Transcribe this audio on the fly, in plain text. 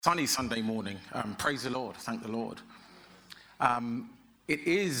Sunny Sunday morning. Praise the Lord. Thank the Lord. It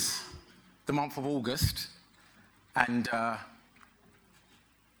is the month of August, and a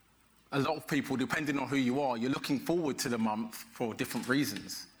lot of people, depending on who you are, you're looking forward to the month for different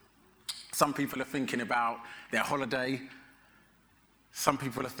reasons. Some people are thinking about their holiday. Some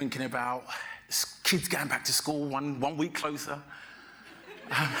people are thinking about kids going back to school one week closer.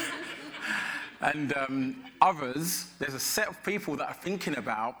 And others, there's a set of people that are thinking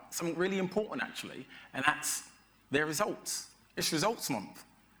about something really important, actually, and that's their results. It's results month.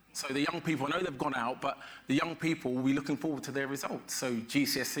 So the young people, I know they've gone out, but the young people will be looking forward to their results. So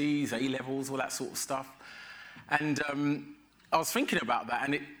GCSEs, A-levels, all that sort of stuff. And I was thinking about that,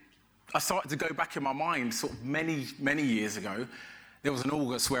 and I started to go back in my mind sort of many, many years ago. There was an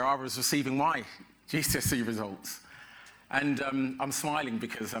August where I was receiving my GCSE results. And I'm smiling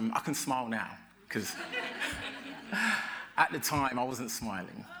because I can smile now, because at the time I wasn't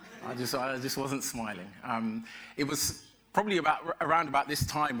smiling. I just wasn't smiling. It was probably around about this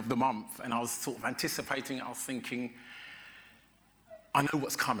time of the month, and I was sort of anticipating it. I was thinking, I know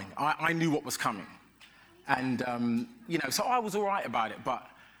what's coming. I knew what was coming. And, so I was all right about it. But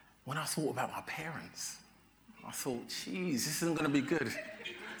when I thought about my parents, I thought, geez, this isn't going to be good.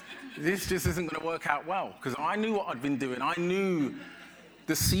 This just isn't going to work out well, because I knew what I'd been doing. I knew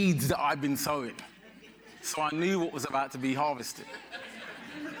the seeds that I'd been sowing. So I knew what was about to be harvested.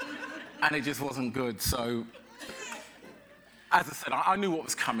 And it just wasn't good. So, as I said, I knew what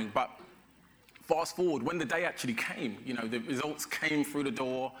was coming. But fast forward, when the day actually came, the results came through the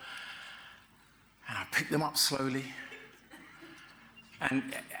door, and I picked them up slowly. And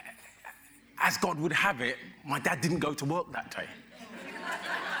as God would have it, my dad didn't go to work that day.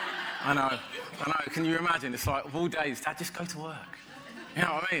 I know. Can you imagine? It's like, of all days, Dad, just go to work. You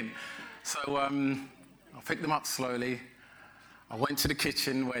know what I mean? So I picked them up slowly. I went to the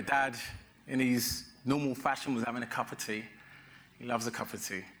kitchen where Dad, in his normal fashion, was having a cup of tea. He loves a cup of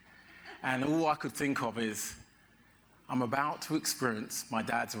tea. And all I could think of is, I'm about to experience my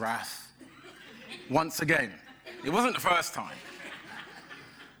dad's wrath once again. It wasn't the first time.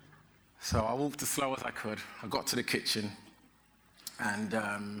 So I walked as slow as I could. I got to the kitchen, and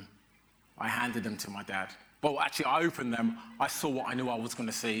I handed them to my dad. Well, actually, I opened them. I saw what I knew I was going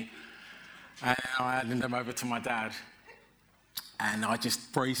to see, and I handed them over to my dad. And I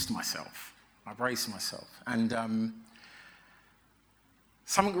just braced myself. And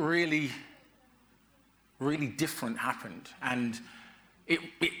something really, really different happened, and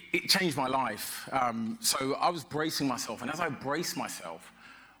it changed my life. So I was bracing myself, and as I braced myself,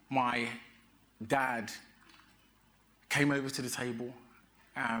 my dad came over to the table,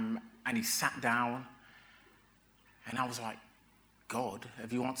 and he sat down, and I was like, God,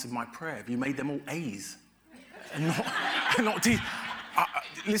 have you answered my prayer? Have you made them all A's? And not D's?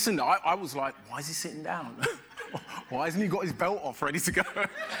 Listen, I was like, why is he sitting down? Why hasn't he got his belt off ready to go?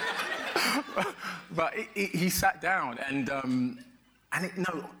 But he sat down, and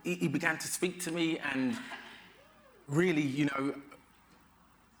he began to speak to me, and really,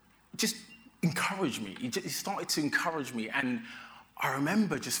 just encourage me. He started to encourage me, and I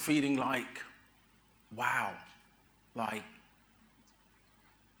remember just feeling like, wow, like,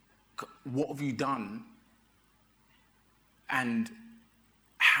 what have you done? And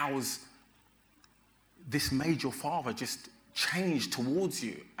how's this made your father just change towards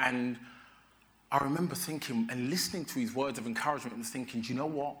you? And I remember thinking and listening to his words of encouragement and thinking, do you know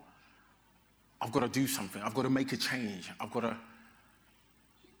what? I've got to do something. I've got to make a change. I've got to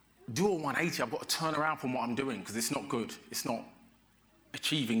do a 180. I've got to turn around from what I'm doing, because it's not good. It's not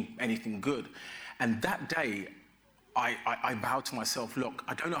achieving anything good. And that day, I vowed to myself, look,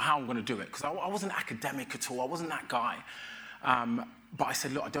 I don't know how I'm going to do it, because I wasn't academic at all. I wasn't that guy. But I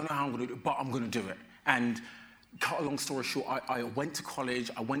said, look, I don't know how I'm going to do it, but I'm going to do it. And cut a long story short, I went to college,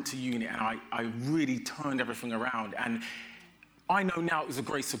 I went to uni, and I really turned everything around. And I know now it was the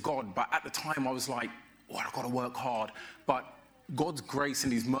grace of God, but at the time I was like, I've got to work hard. But God's grace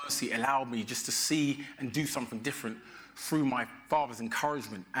and his mercy allowed me just to see and do something different through my father's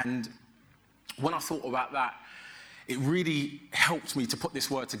encouragement. And when I thought about that, it really helped me to put this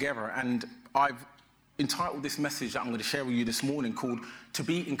word together. And I've entitled this message that I'm going to share with you this morning called To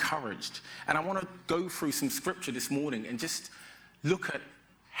Be Encouraged. And I want to go through some scripture this morning and just look at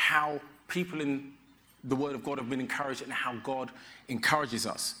how people in the Word of God have been encouraged and how God encourages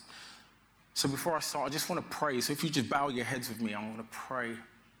us. So before I start, I just want to pray. So if you just bow your heads with me, I want to pray.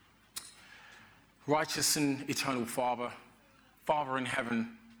 Righteous and eternal Father, Father in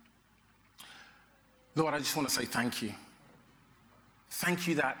heaven, Lord, I just want to say thank you. Thank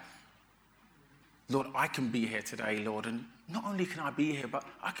you that, Lord, I can be here today, Lord, and not only can I be here, but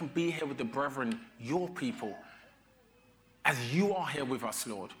I can be here with the brethren, your people, as you are here with us,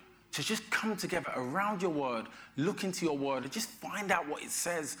 Lord, to just come together around your word, look into your word, and just find out what it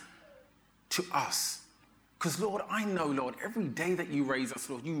says to us. Because, Lord, I know, Lord, every day that you raise us,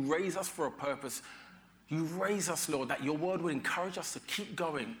 Lord, you raise us for a purpose. You raise us, Lord, that your word will encourage us to keep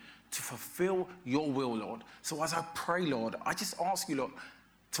going, to fulfill your will, Lord. So as I pray, Lord, I just ask you, Lord,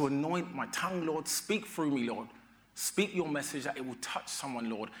 to anoint my tongue, Lord. Speak through me, Lord. Speak your message that it will touch someone,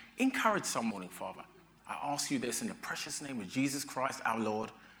 Lord. Encourage someone, Father. I ask you this in the precious name of Jesus Christ, our Lord.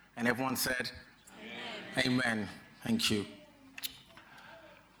 And everyone said, Amen. Amen. Thank you.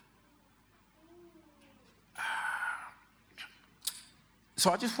 So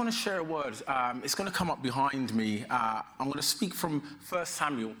I just want to share a word. It's going to come up behind me. I'm going to speak from 1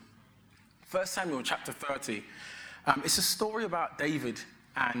 Samuel. 1 Samuel chapter 30. It's a story about David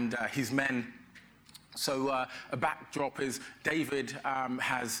and his men. So a backdrop is David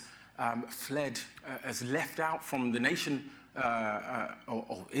has fled, has left out from the nation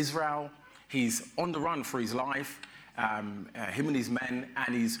of Israel. He's on the run for his life, him and his men,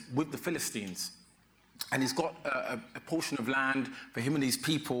 and he's with the Philistines. And he's got a portion of land for him and his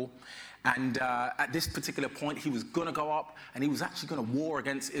people. And at this particular point, he was going to go up and he was actually going to war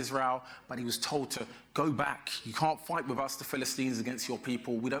against Israel, but he was told to go back. You can't fight with us, the Philistines, against your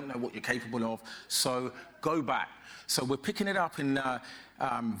people. We don't know what you're capable of, so go back. So we're picking it up in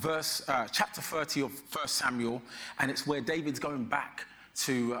chapter 30 of 1 Samuel, and it's where David's going back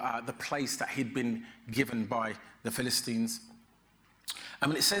to the place that he'd been given by the Philistines.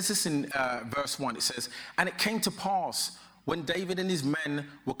 And it says this in verse 1. It says, "And it came to pass, when David and his men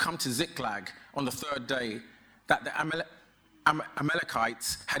were come to Ziklag on the third day, that the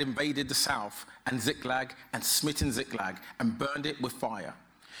Amalekites had invaded the south and Ziklag, and smitten Ziklag, and burned it with fire.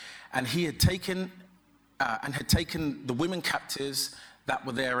 And he had taken the women captives that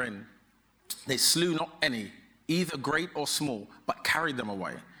were therein. They slew not any, either great or small, but carried them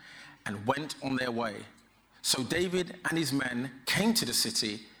away, and went on their way. So David and his men came to the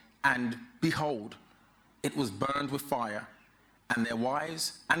city, and behold, it was burned with fire, and their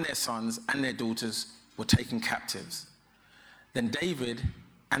wives and their sons and their daughters were taken captives. Then David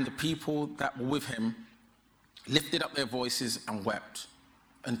and the people that were with him lifted up their voices and wept,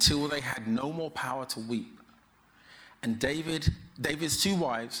 until they had no more power to weep. And David's two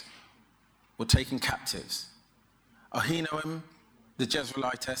wives were taken captives, Ahinoam the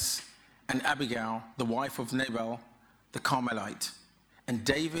Jezreelitess, and Abigail, the wife of Nabal the Carmelite. And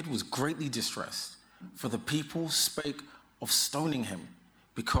David was greatly distressed, for the people spake of stoning him,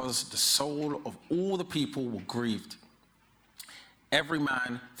 because the soul of all the people were grieved, every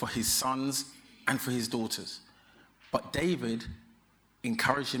man for his sons and for his daughters. But David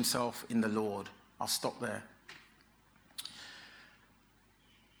encouraged himself in the Lord." I'll stop there.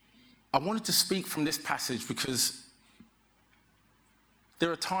 I wanted to speak from this passage because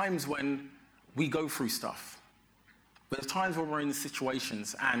there are times when we go through stuff. There are times when we're in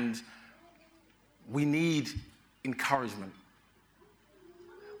situations and we need encouragement.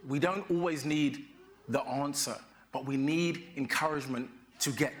 We don't always need the answer, but we need encouragement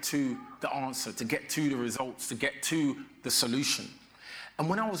to get to the answer, to get to the results, to get to the solution. And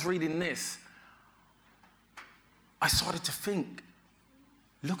when I was reading this, I started to think,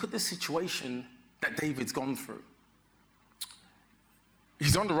 look at the situation that David's gone through.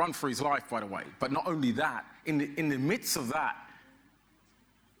 He's on the run for his life, by the way. But not only that, in the midst of that,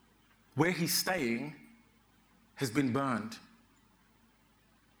 where he's staying has been burned.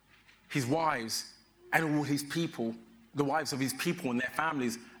 His wives and all his people, the wives of his people and their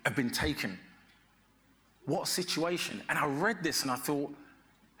families, have been taken. What a situation. And I read this and I thought,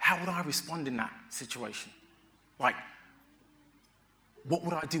 how would I respond in that situation? Like, what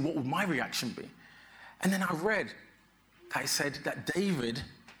would I do? What would my reaction be? And then I read that it said that David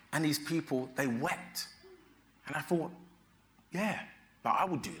and his people, they wept. And I thought, yeah, but I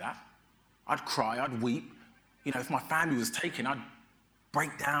would do that. I'd cry, I'd weep. You know, if my family was taken, I'd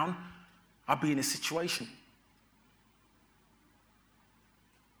break down. I'd be in a situation.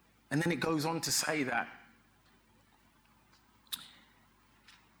 And then it goes on to say that,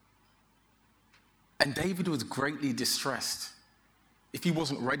 and David was greatly distressed. If he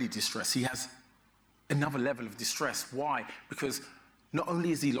wasn't already distressed, he has another level of distress. Why? Because not only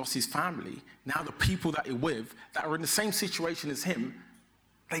has he lost his family, now the people that he's with, that are in the same situation as him,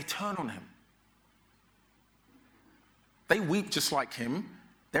 they turn on him. They weep just like him.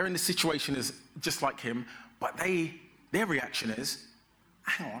 They're in the situation as just like him, but their reaction is,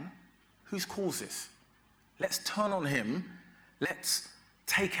 hang on, who's caused this? Let's turn on him. Let's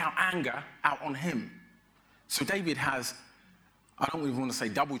take our anger out on him. So David has I don't even want to say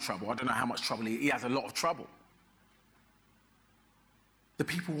double trouble. I don't know how much trouble he has a lot of trouble. The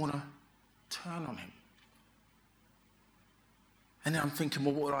people want to turn on him. And then I'm thinking,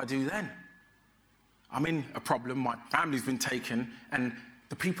 well, what would I do then? I'm in a problem. My family's been taken, and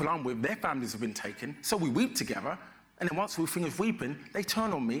the people I'm with, their families have been taken. So we weep together, and then once we finish weeping, they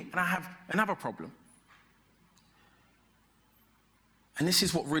turn on me, and I have another problem. And this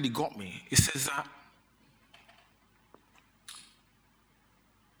is what really got me. It says that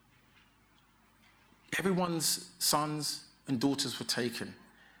everyone's sons and daughters were taken.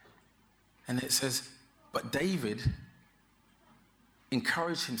 And it says, but David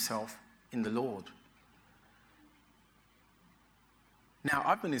encouraged himself in the Lord. Now,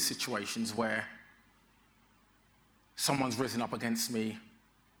 I've been in situations where someone's risen up against me,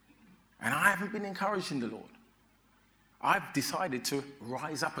 and I haven't been encouraged in the Lord. I've decided to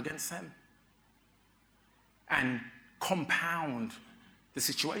rise up against them and compound the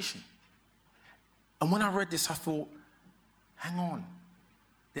situation. And when I read this, I thought, hang on,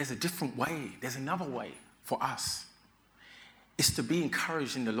 there's a different way. There's another way for us. It's to be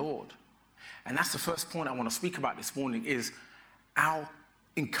encouraged in the Lord. And that's the first point I want to speak about this morning is our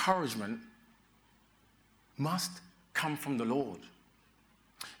encouragement must come from the Lord.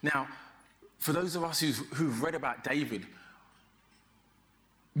 Now, for those of us who've read about David,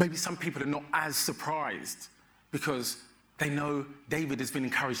 maybe some people are not as surprised because they know David has been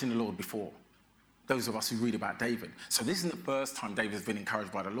encouraged in the Lord before. Those of us who read about David. So this isn't the first time David has been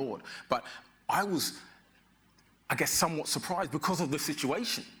encouraged by the Lord. But I was, I guess, somewhat surprised because of the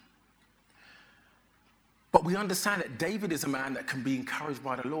situation. But we understand that David is a man that can be encouraged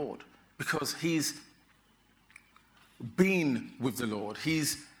by the Lord because he's been with the Lord.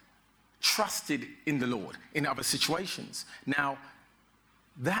 He's trusted in the Lord in other situations. Now,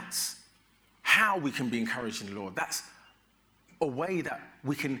 that's how we can be encouraged in the Lord. That's a way that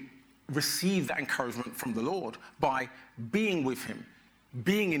we can receive that encouragement from the Lord by being with him,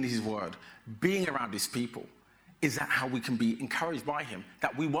 being in his word, being around his people. Is that how we can be encouraged by him?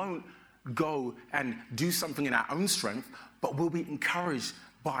 That we won't go and do something in our own strength, but we'll be encouraged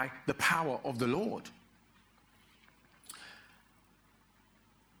by the power of the Lord.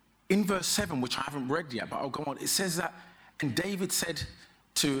 In verse 7, which I haven't read yet, but I'll go on, it says that, and David said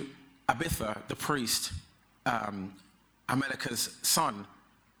to Abiathar, the priest, Ahimelech's son,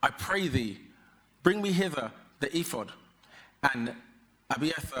 I pray thee, bring me hither the ephod. And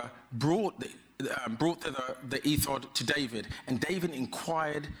Abiathar brought thither the ephod to David. And David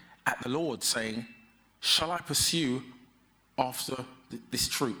inquired at the Lord, saying, shall I pursue after this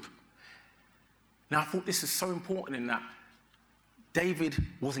troop? Now, I thought this is so important in that David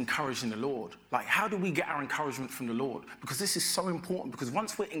was encouraged in the Lord. Like, how do we get our encouragement from the Lord? Because this is so important, because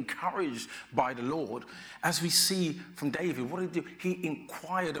once we're encouraged by the Lord, as we see from David, what did he do? He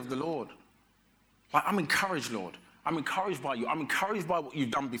inquired of the Lord. Like, I'm encouraged, Lord. I'm encouraged by you. I'm encouraged by what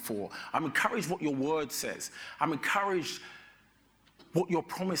you've done before. I'm encouraged what your word says. I'm encouraged what your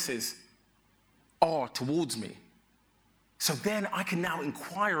promises are towards me. So then I can now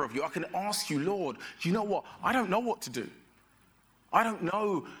inquire of you. I can ask you, Lord, you know what? I don't know what to do. I don't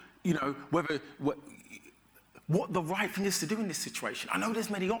know, what the right thing is to do in this situation. I know there's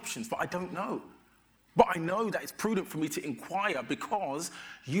many options, but I don't know. But I know that it's prudent for me to inquire because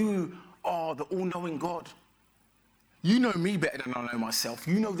you are the all-knowing God. You know me better than I know myself.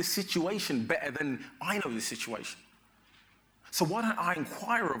 You know the situation better than I know the situation. So why don't I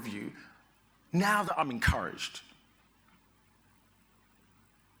inquire of you now that I'm encouraged?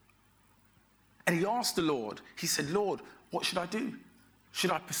 And he asked the Lord, he said, Lord, what should I do?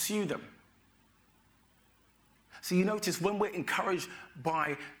 Should I pursue them? So you notice when we're encouraged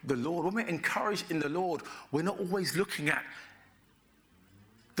by the Lord, when we're encouraged in the Lord, we're not always looking at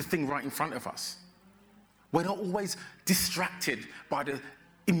the thing right in front of us. We're not always distracted by the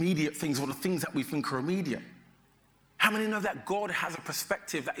immediate things or the things that we think are immediate. How many know that God has a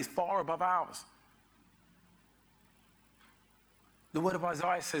perspective that is far above ours? The word of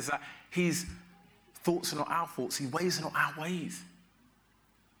Isaiah says that his thoughts are not our thoughts, his ways are not our ways.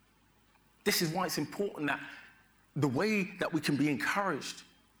 This is why it's important that the way that we can be encouraged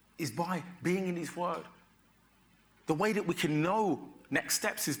is by being in his word. The way that we can know next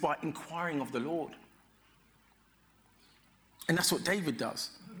steps is by inquiring of the Lord. And that's what David does.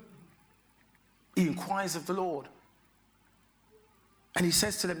 He inquires of the Lord. And he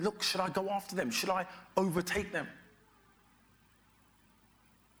says to them, look, should I go after them? Should I overtake them?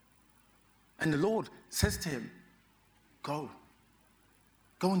 And the Lord says to him, go.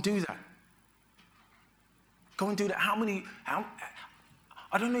 Go and do that. Go and do that.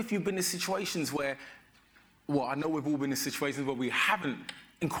 I don't know if you've been in situations where well, I know we've all been in situations where we haven't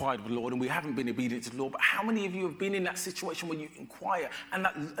inquired of the Lord and we haven't been obedient to the Lord, but how many of you have been in that situation where you inquire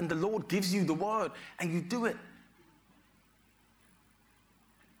and the Lord gives you the word and you do it?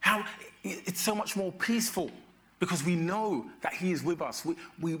 How it's so much more peaceful because we know that he is with us.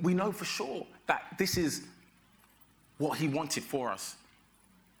 We know for sure that this is what he wanted for us.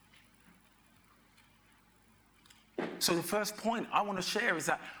 So the first point I want to share is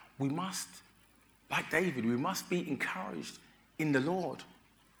that we must, like David, we must be encouraged in the Lord.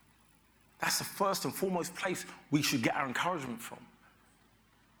 That's the first and foremost place we should get our encouragement from.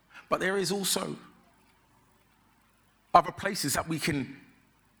 But there is also other places that we can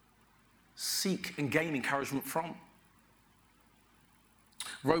seek and gain encouragement from.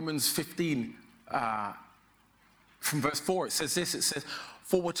 Romans 15, from verse 4, it says this, it says,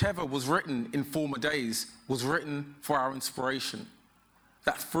 "For whatever was written in former days was written for our inspiration,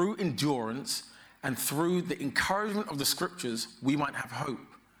 that through endurance and through the encouragement of the scriptures we might have hope.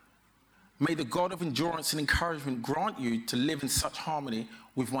 May the God of endurance and encouragement grant you to live in such harmony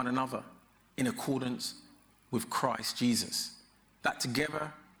with one another in accordance with Christ Jesus, that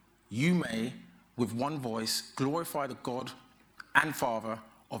together you may, with one voice, glorify the God and Father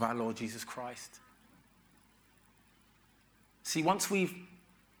of our Lord Jesus Christ." See, once we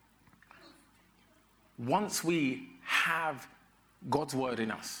have God's word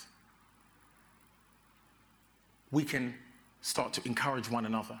in us, we can start to encourage one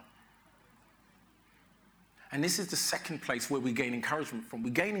another. And this is the second place where we gain encouragement from. We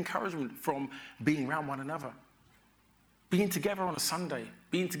gain encouragement from being around one another. Being together on a Sunday,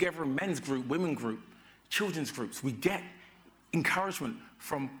 being together in men's group, women's group, children's groups. We get encouragement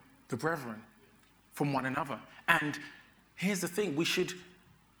from the brethren, from one another. And here's the thing, we should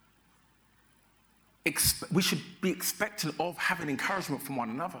be expectant of having encouragement from one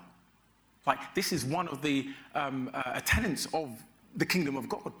another. Like, this is one of the tenets of the kingdom of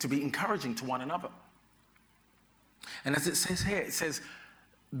God, to be encouraging to one another. And as it says here, it says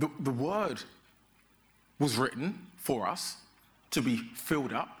the word was written for us to be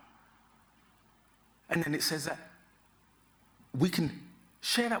filled up. And then it says that we can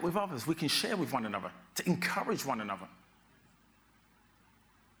share that with others. We can share with one another, to encourage one another,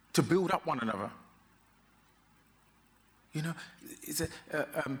 to build up one another. You know,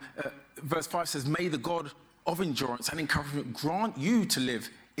 verse 5 says, "May the God of endurance and encouragement grant you to live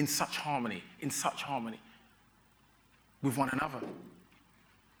in such harmony with one another."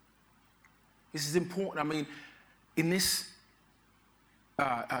 This is important. I mean, in this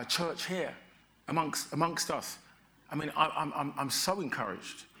church here, amongst us, I mean, I'm so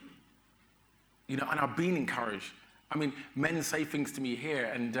encouraged. You know, and I've been encouraged. I mean, men say things to me here,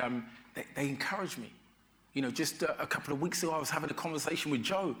 and they encourage me. You know, just a couple of weeks ago, I was having a conversation with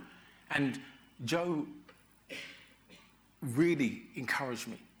Joe, and Joe really encouraged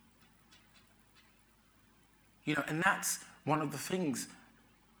me. You know, and that's one of the things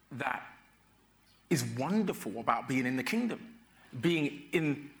that is wonderful about being in the kingdom, being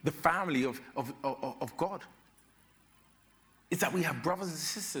in the family of God, is that we have brothers and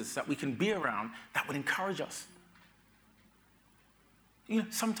sisters that we can be around that would encourage us. You know,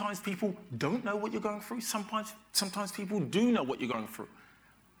 sometimes people don't know what you're going through. Sometimes people do know what you're going through.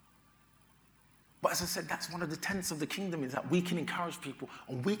 But as I said, that's one of the tenets of the kingdom, is that we can encourage people,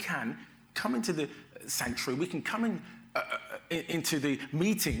 and we can come into the sanctuary, we can come into the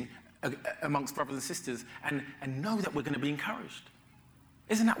meeting amongst brothers and sisters and know that we're going to be encouraged.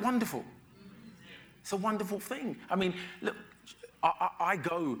 Isn't that wonderful? It's a wonderful thing. I mean, look, I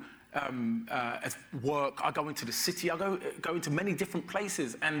go as work, I go into the city, I go into many different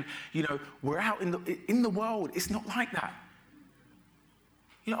places, and you know, we're out in the world. It's not like that.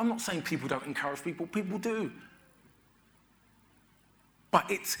 You know, I'm not saying people don't encourage people. People do. But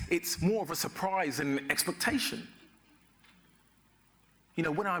it's more of a surprise and expectation. You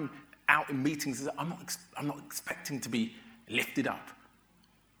know, when I'm out in meetings, I'm not expecting to be lifted up.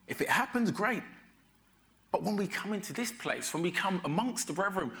 If it happens, great. But when we come into this place, when we come amongst the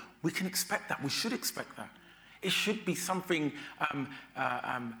brethren, we can expect that. We should expect that. It should be something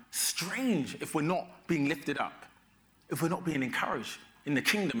strange if we're not being lifted up, if we're not being encouraged in the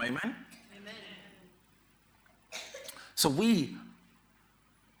kingdom. Amen? Amen. So we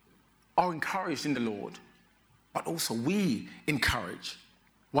are encouraged in the Lord, but also we encourage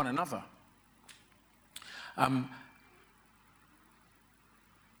one another.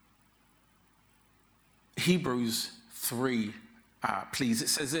 Hebrews 3, please. It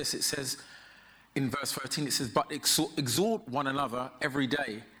says this. It says in verse 13, it says, "But exhort one another every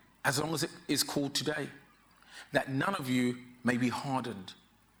day, as long as it is called today, that none of you may be hardened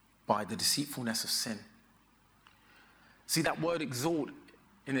by the deceitfulness of sin." See, that word exhort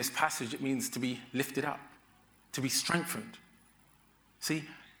in this passage, it means to be lifted up, to be strengthened. See,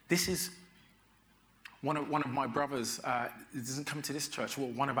 this is one of my brothers, it doesn't come to this church, well,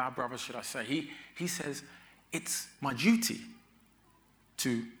 one of our brothers, should I say, he says, it's my duty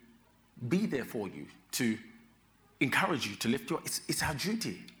to be there for you, to encourage you, to lift you up. It's our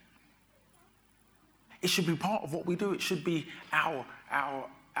duty. It should be part of what we do. It should be our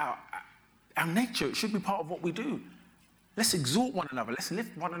nature. It should be part of what we do. Let's exhort one another. Let's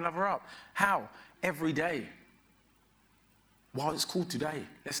lift one another up. How? Every day. While it's called today,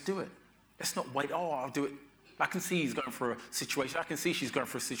 let's do it. Let's not wait, I'll do it. I can see he's going through a situation. I can see she's going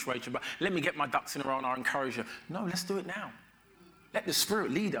through a situation, but let me get my ducks in a row and I'll encourage her. No, let's do it now. Let the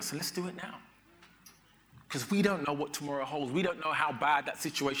Spirit lead us and let's do it now. Because we don't know what tomorrow holds. We don't know how bad that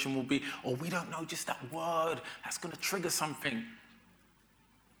situation will be, or we don't know just that word that's going to trigger something.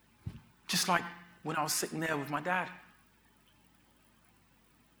 Just like when I was sitting there with my dad.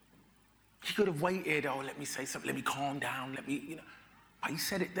 He could have waited, let me say something, let me calm down, but he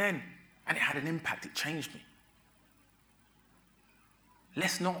said it then, and it had an impact, it changed me.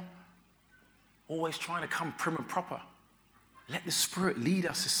 Let's not always trying to come prim and proper. Let the Spirit lead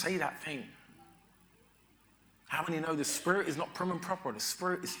us to say that thing. How many know the Spirit is not prim and proper? The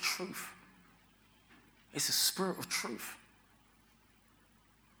Spirit is truth. It's the Spirit of truth.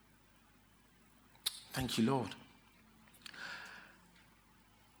 Thank you, Lord.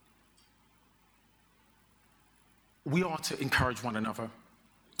 We are to encourage one another.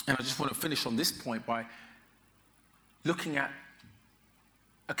 And I just want to finish on this point by looking at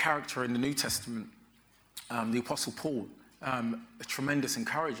a character in the New Testament, the Apostle Paul, a tremendous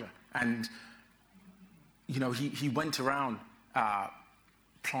encourager. And, he went around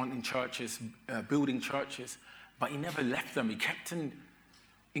planting churches, building churches, but he never left them. He kept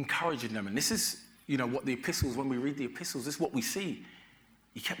encouraging them. And this is, what the epistles, when we read the epistles, this is what we see.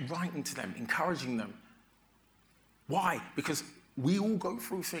 He kept writing to them, encouraging them. Why? Because we all go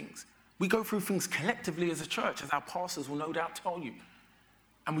through things. We go through things collectively as a church, as our pastors will no doubt tell you.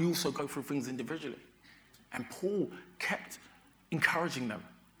 And we also go through things individually. And Paul kept encouraging them.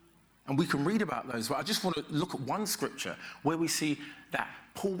 And we can read about those, but I just want to look at one scripture where we see that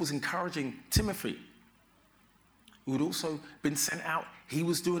Paul was encouraging Timothy, who had also been sent out. He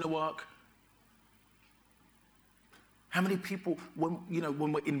was doing the work. How many people, when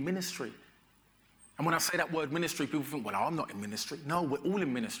we're in ministry, and when I say that word ministry, people think, well, I'm not in ministry. No, we're all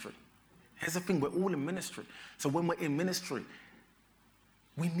in ministry. Here's the thing, we're all in ministry. So when we're in ministry,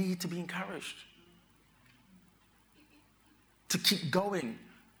 we need to be encouraged to keep going,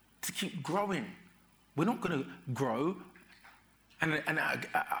 to keep growing. We're not going to grow. And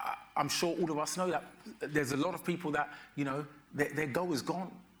I'm sure all of us know that there's a lot of people that, their goal is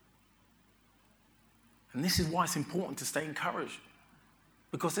gone. And this is why it's important to stay encouraged.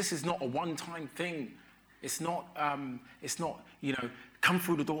 Because this is not a one-time thing. It's not, come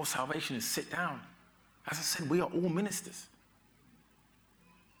through the door of salvation and sit down. As I said, we are all ministers.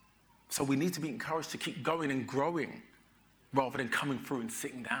 So we need to be encouraged to keep going and growing rather than coming through and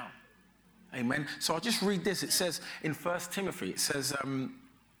sitting down. Amen. So I'll just read this. It says in 1 Timothy, it says in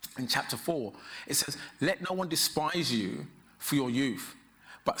chapter 4, it says, let no one despise you for your youth,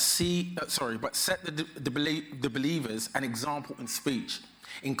 but set the believers an example in speech,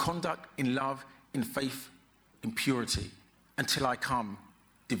 in conduct, in love, in faith, in purity. Until I come,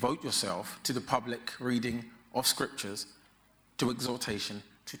 devote yourself to the public reading of scriptures, to exhortation,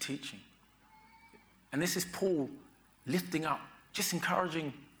 to teaching. And this is Paul lifting up, just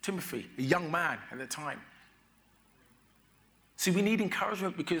encouraging Timothy, a young man at the time. See, we need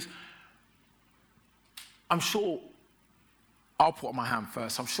encouragement because I'm sure, I'll put my hand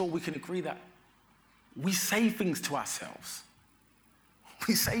first, I'm sure we can agree that we say things to ourselves.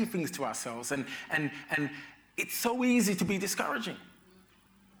 We say things to ourselves, and it's so easy to be discouraging.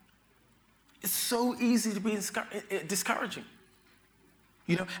 It's so easy to be discouraging.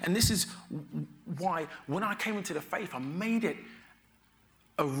 And this is why when I came into the faith, I made it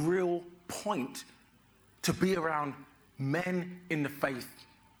a real point to be around men in the faith,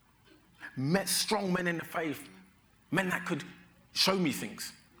 strong men in the faith, men that could show me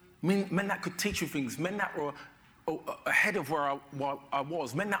things, men that could teach me things, men that were ahead of where I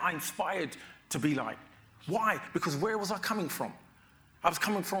was, men that I inspired to be like. Why? Because where was I coming from? I was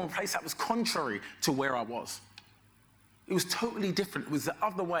coming from a place that was contrary to where I was. It was totally different. It was the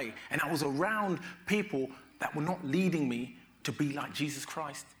other way. And I was around people that were not leading me to be like Jesus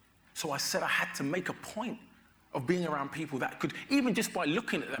Christ. So I said I had to make a point of being around people that could, even just by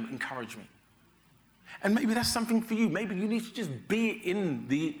looking at them, encourage me. And maybe that's something for you. Maybe you need to just be in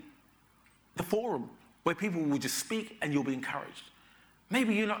the forum where people will just speak and you'll be encouraged.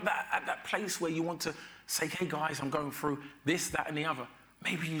 Maybe you're not at that place where you want to say, hey guys, I'm going through this, that, and the other.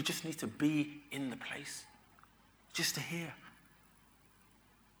 Maybe you just need to be in the place, just to hear.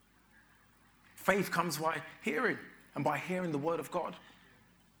 Faith comes by hearing, and by hearing the word of God.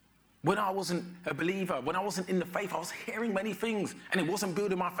 When I wasn't a believer, when I wasn't in the faith, I was hearing many things, and it wasn't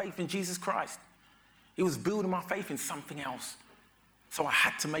building my faith in Jesus Christ. It was building my faith in something else. So I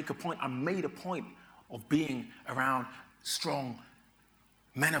had to make a point. I made a point of being around strong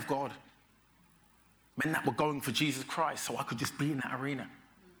men of God, men that were going for Jesus Christ, so I could just be in that arena.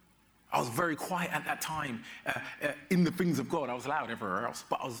 I was very quiet at that time in the things of God. I was loud everywhere else,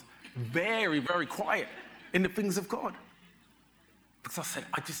 but I was very, very quiet in the things of God. Because I said,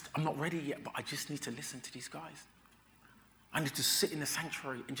 I'm not ready yet, but I just need to listen to these guys. I need to sit in the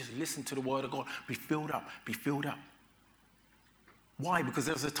sanctuary and just listen to the word of God. Be filled up, be filled up. Why? Because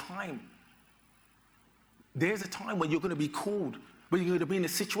there's a time when you're going to be called, when you're going to be in a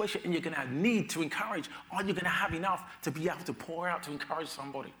situation and you're going to have need to encourage. Are you going to have enough to be able to pour out to encourage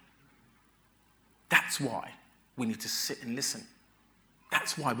somebody? That's why we need to sit and listen.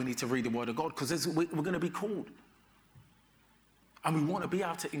 That's why we need to read the word of God, because we're going to be called. And we want to be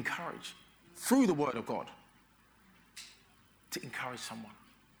able to encourage through the word of God, to encourage someone.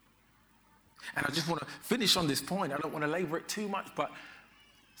 And I just want to finish on this point. I don't want to labor it too much, but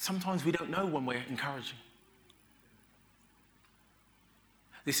sometimes we don't know when we're encouraging.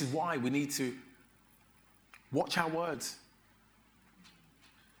 This is why we need to watch our words.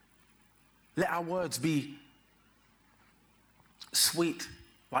 Let our words be sweet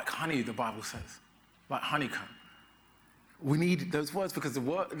like honey, the Bible says, like honeycomb. We need those words because the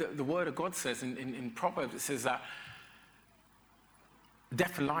word of God says in Proverbs, it says that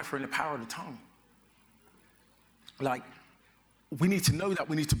death and life are in the power of the tongue. Like, we need to know that.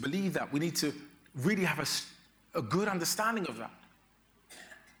 We need to believe that. We need to really have a good understanding of that.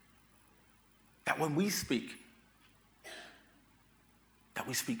 That when we speak, that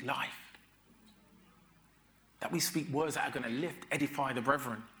we speak life. That we speak words that are going to lift, edify the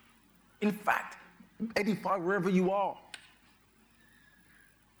brethren. In fact, edify wherever you are.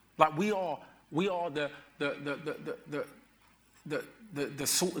 Like we are the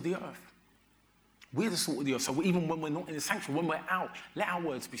salt of the earth. We're the salt of the earth. So even when we're not in the sanctuary, when we're out, let our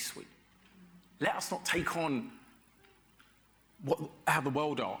words be sweet. Let us not take on how the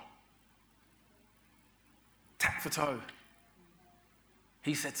world are. Tat for toe.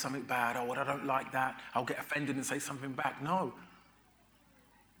 He said something bad. Oh, well, I don't like that. I'll get offended and say something back. No.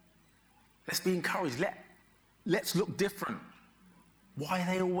 Let's be encouraged. Let's look different. Why are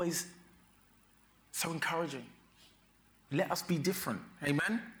they always so encouraging? Let us be different.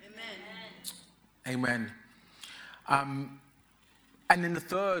 Amen? Amen. And then the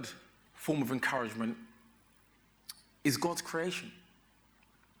third form of encouragement is God's creation.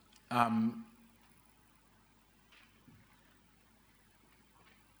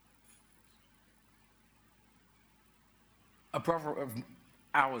 A brother of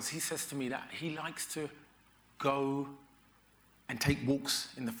ours, he says to me that he likes to go and take walks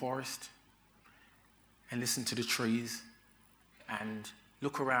in the forest and listen to the trees and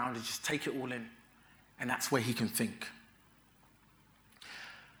look around and just take it all in. And that's where he can think.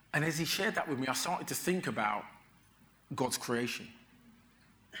 And as he shared that with me, I started to think about God's creation.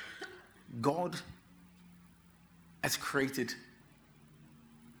 God has created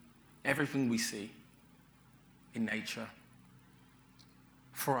everything we see in nature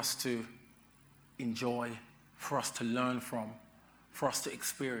for us to enjoy, for us to learn from, for us to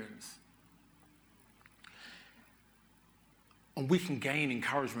experience. And we can gain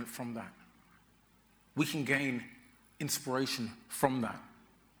encouragement from that. We can gain inspiration from that.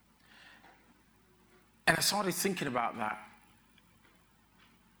 And I started thinking about that.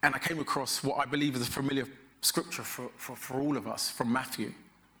 And I came across what I believe is a familiar scripture for all of us from Matthew.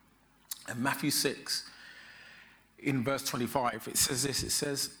 And Matthew 6, in verse 25, it says this. It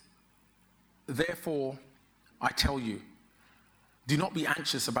says, "Therefore, I tell you, do not be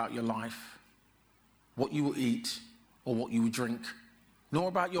anxious about your life, what you will eat or what you will drink, nor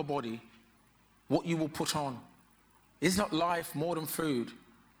about your body, what you will put on. Is not life more than food,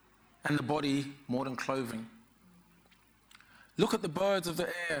 and the body more than clothing? Look at the birds of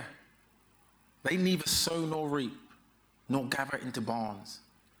the air. They neither sow nor reap, nor gather into barns,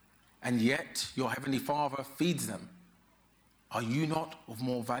 and yet your heavenly Father feeds them. Are you not of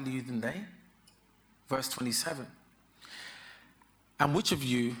more value than they?" Verse 27. "And which of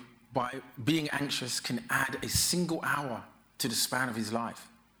you, by being anxious, can add a single hour to the span of his life?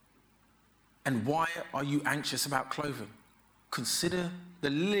 And why are you anxious about clothing? Consider the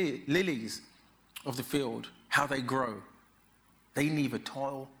lilies of the field, how they grow. They neither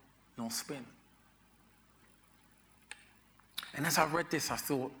toil nor spin. And as I read this, I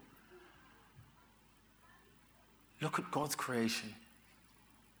thought, look at God's creation.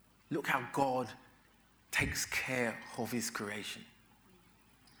 Look how God takes care of his creation.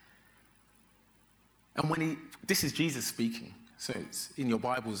 And this is Jesus speaking, so it's in your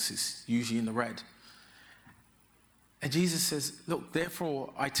Bibles, it's usually in the red. And Jesus says, look,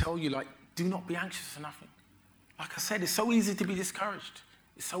 therefore I tell you, do not be anxious for nothing. Like I said, it's so easy to be discouraged.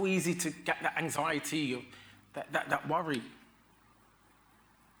 It's so easy to get that anxiety, or that worry.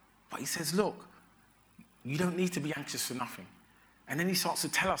 But he says, look, you don't need to be anxious for nothing. And then he starts to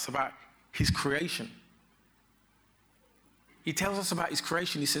tell us about his creation. He tells us about his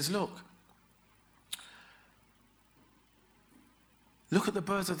creation. He says, look at the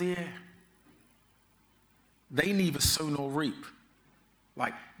birds of the air. They neither sow nor reap.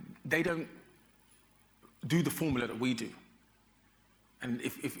 They don't do the formula that we do. And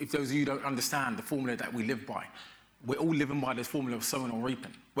if those of you don't understand the formula that we live by, we're all living by this formula of sowing or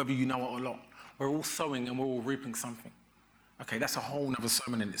reaping, whether you know it or not. We're all sowing and we're all reaping something. Okay, that's a whole other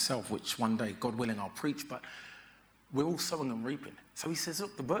sermon in itself, which one day, God willing, I'll preach, but we're all sowing and reaping. So he says,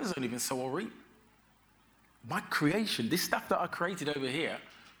 look, the birds don't even sow or reap. My creation, this stuff that I created over here,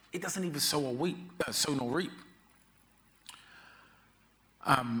 it doesn't even sow nor reap.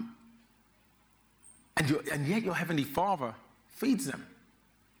 And yet your Heavenly Father feeds them.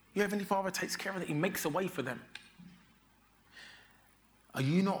 Your Heavenly Father takes care of them. He makes a way for them. Are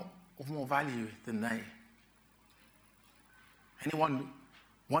you not of more value than they? Anyone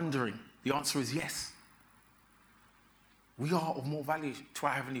wondering? The answer is yes. We are of more value to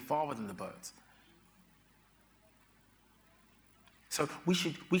our Heavenly Father than the birds. So we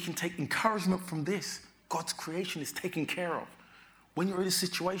can take encouragement from this. God's creation is taken care of. When you're in a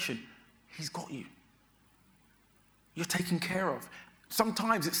situation, he's got you. You're taken care of.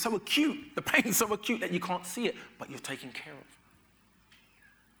 Sometimes it's so acute, the pain's so acute that you can't see it, but you're taken care of.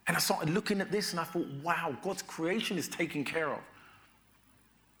 And I started looking at this and I thought, wow, God's creation is taken care of.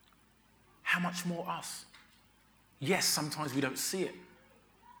 How much more us? Yes, sometimes we don't see it.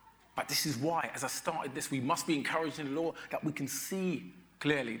 But this is why, as I started this, we must be encouraged in the Lord that we can see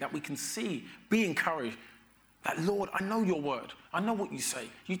clearly, that we can see, be encouraged. That, Lord, I know your word. I know what you say.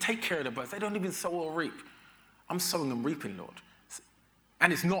 You take care of the birds. They don't even sow or reap. I'm sowing and reaping, Lord.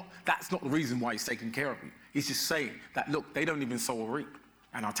 And that's not the reason why he's taking care of you. He's just saying that, look, they don't even sow or reap,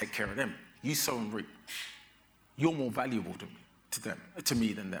 and I'll take care of them. You sow and reap. You're more valuable to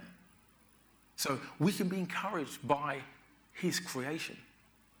me than them. So we can be encouraged by his creation.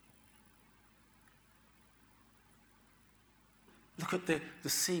 Look at the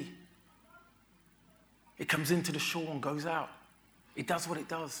sea. It comes into the shore and goes out. It does what it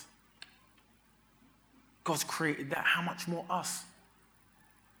does. God's created that. How much more us?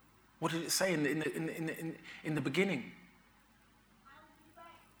 What did it say in the beginning?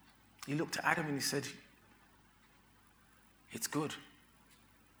 He looked at Adam and he said, it's good.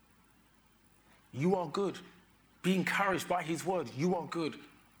 You are good. Be encouraged by his word. You are good.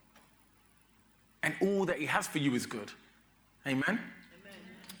 And all that he has for you is good. Amen? Amen.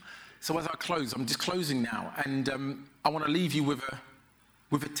 So as I close, I'm just closing now, and I want to leave you with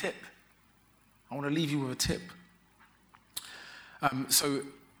a tip. I want to leave you with a tip. So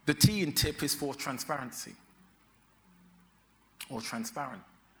the T in tip is for transparency, or transparent.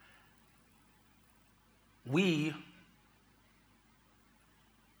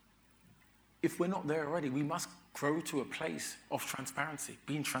 If we're not there already, we must grow to a place of transparency,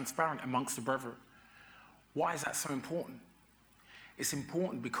 being transparent amongst the brethren. Why is that so important? It's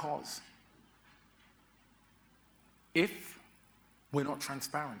important because if we're not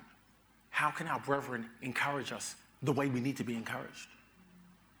transparent, how can our brethren encourage us the way we need to be encouraged?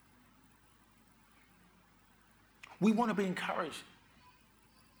 We want to be encouraged.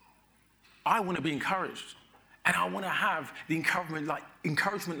 I want to be encouraged. And I want to have the encouragement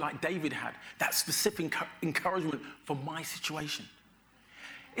like David had, that specific encouragement for my situation.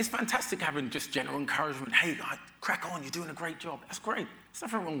 It's fantastic having just general encouragement. Hey, crack on, you're doing a great job. That's great. There's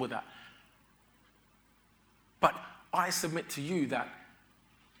nothing wrong with that. But I submit to you that,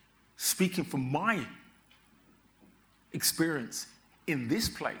 speaking from my experience in this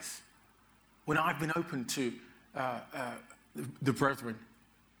place, when I've been open to the brethren,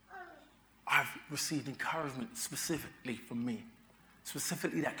 I've received encouragement specifically from me.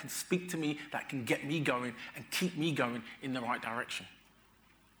 Specifically that can speak to me, that can get me going and keep me going in the right direction.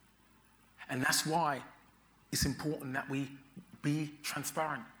 And that's why it's important that we be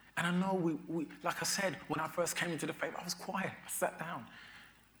transparent. And I know we like I said, when I first came into the faith, I was quiet. I sat down.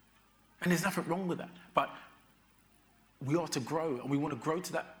 And there's nothing wrong with that. But we are to grow, and we want to grow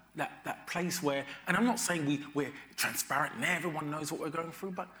to that place where, and I'm not saying we're transparent and everyone knows what we're going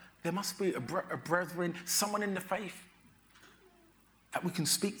through, but there must be a brethren, someone in the faith that we can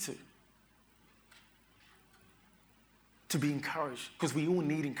speak to be encouraged, because we all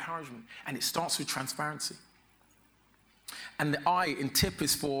need encouragement, and it starts with transparency. And the I in tip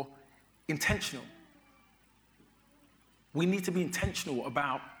is for intentional. We need to be intentional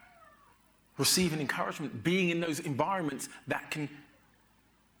about receiving encouragement, being in those environments that can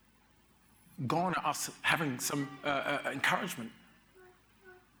garner us having some encouragement.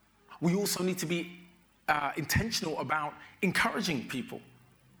 We also need to be intentional about encouraging people.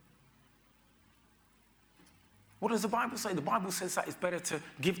 What does the Bible say? The Bible says that it's better to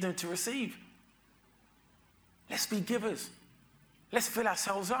give than to receive. Let's be givers. Let's fill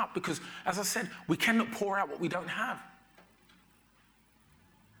ourselves up, because, as I said, we cannot pour out what we don't have.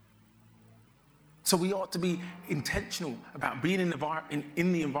 So we ought to be intentional about being in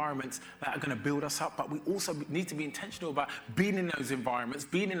the environments that are going to build us up, but we also need to be intentional about being in those environments,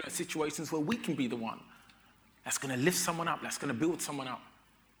 being in those situations where we can be the one that's going to lift someone up, that's going to build someone up.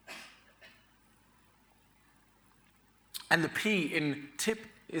 And the P in tip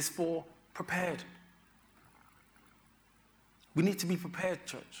is for prepared. We need to be prepared,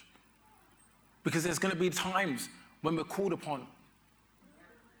 church, because there's going to be times when we're called upon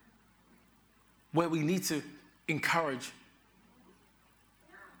where we need to encourage,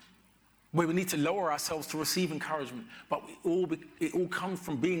 where we need to lower ourselves to receive encouragement. But it all comes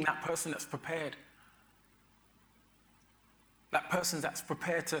from being that person that's prepared. That person that's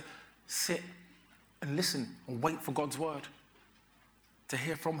prepared to sit and listen and wait for God's word, to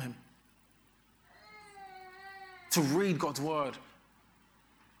hear from him, to read God's word.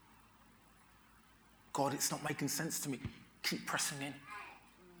 God, it's not making sense to me. Keep pressing in.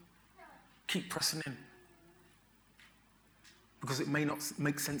 Keep pressing in. Because it may not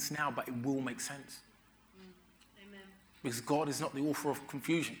make sense now, but it will make sense. Amen. Because God is not the author of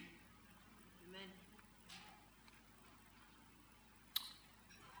confusion. Amen.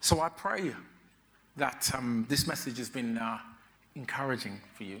 So I pray that this message has been encouraging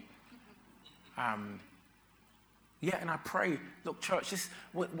for you. And I pray, look, church,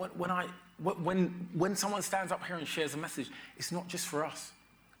 when someone stands up here and shares a message, it's not just for us.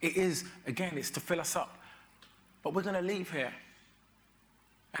 It is, again, it's to fill us up. But we're going to leave here.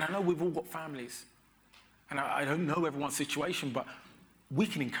 And I know we've all got families. And I don't know everyone's situation, but we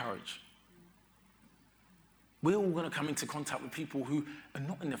can encourage. We're all going to come into contact with people who are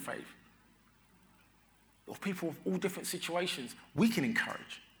not in the faith, or people of all different situations. We can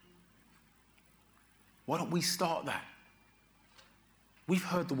encourage. Why don't we start that? We've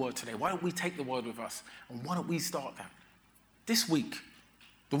heard the word today. Why don't we take the word with us? And why don't we start that? This week,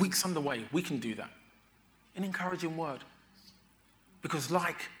 the week's underway, we can do that. An encouraging word. Because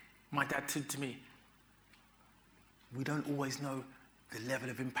like my dad said to me, we don't always know the level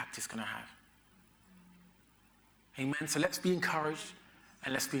of impact it's going to have. Amen. So let's be encouraged,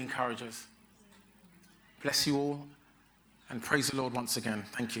 and let's be encouragers. Bless you all, and praise the Lord once again.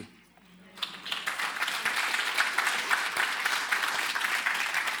 Thank you.